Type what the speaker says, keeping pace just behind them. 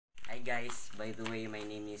guys, by the way, my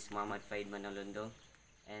name is Fahid Manalundong,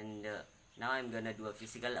 and now I'm gonna do a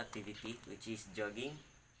physical activity which is jogging.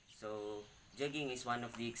 So jogging is one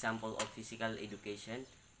of the example of physical education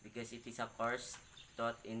because it is a course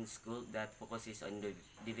taught in school that focuses on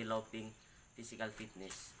developing physical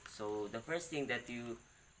fitness. So the first thing that you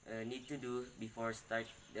need to do before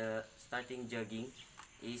starting jogging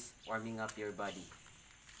is warming up your body.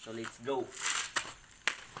 So let's go.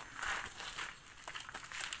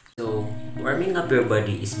 So, warming up your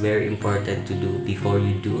body is very important to do before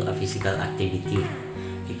you do a physical activity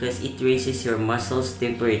because it raises your muscles'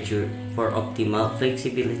 temperature for optimal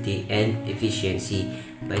flexibility and efficiency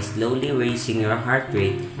by slowly raising your heart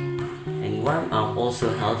rate, and warm up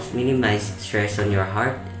also helps minimize stress on your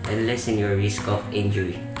heart and lessen your risk of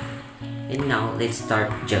injury. And now, let's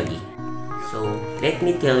start jogging. So, let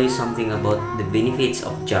me tell you something about the benefits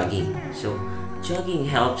of jogging. So, jogging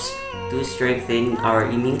helps to strengthen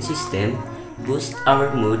our immune system, boost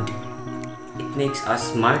our mood, it makes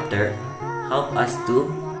us smarter, help us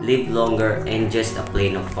to live longer, and just a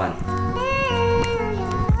plain of fun.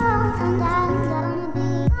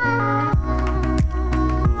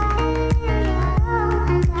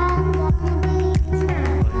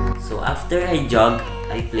 So after I jog,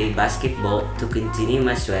 I play basketball to continue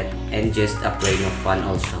my sweat and just a plain of fun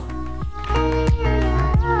also.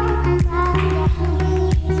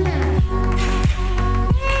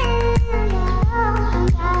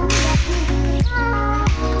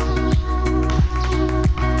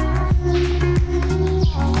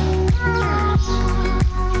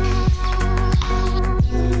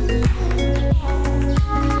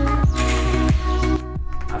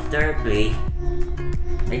 After I play,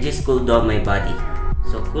 I just cool down my body.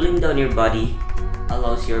 So cooling down your body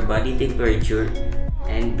allows your body temperature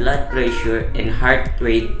and blood pressure and heart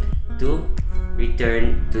rate to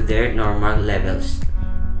return to their normal levels.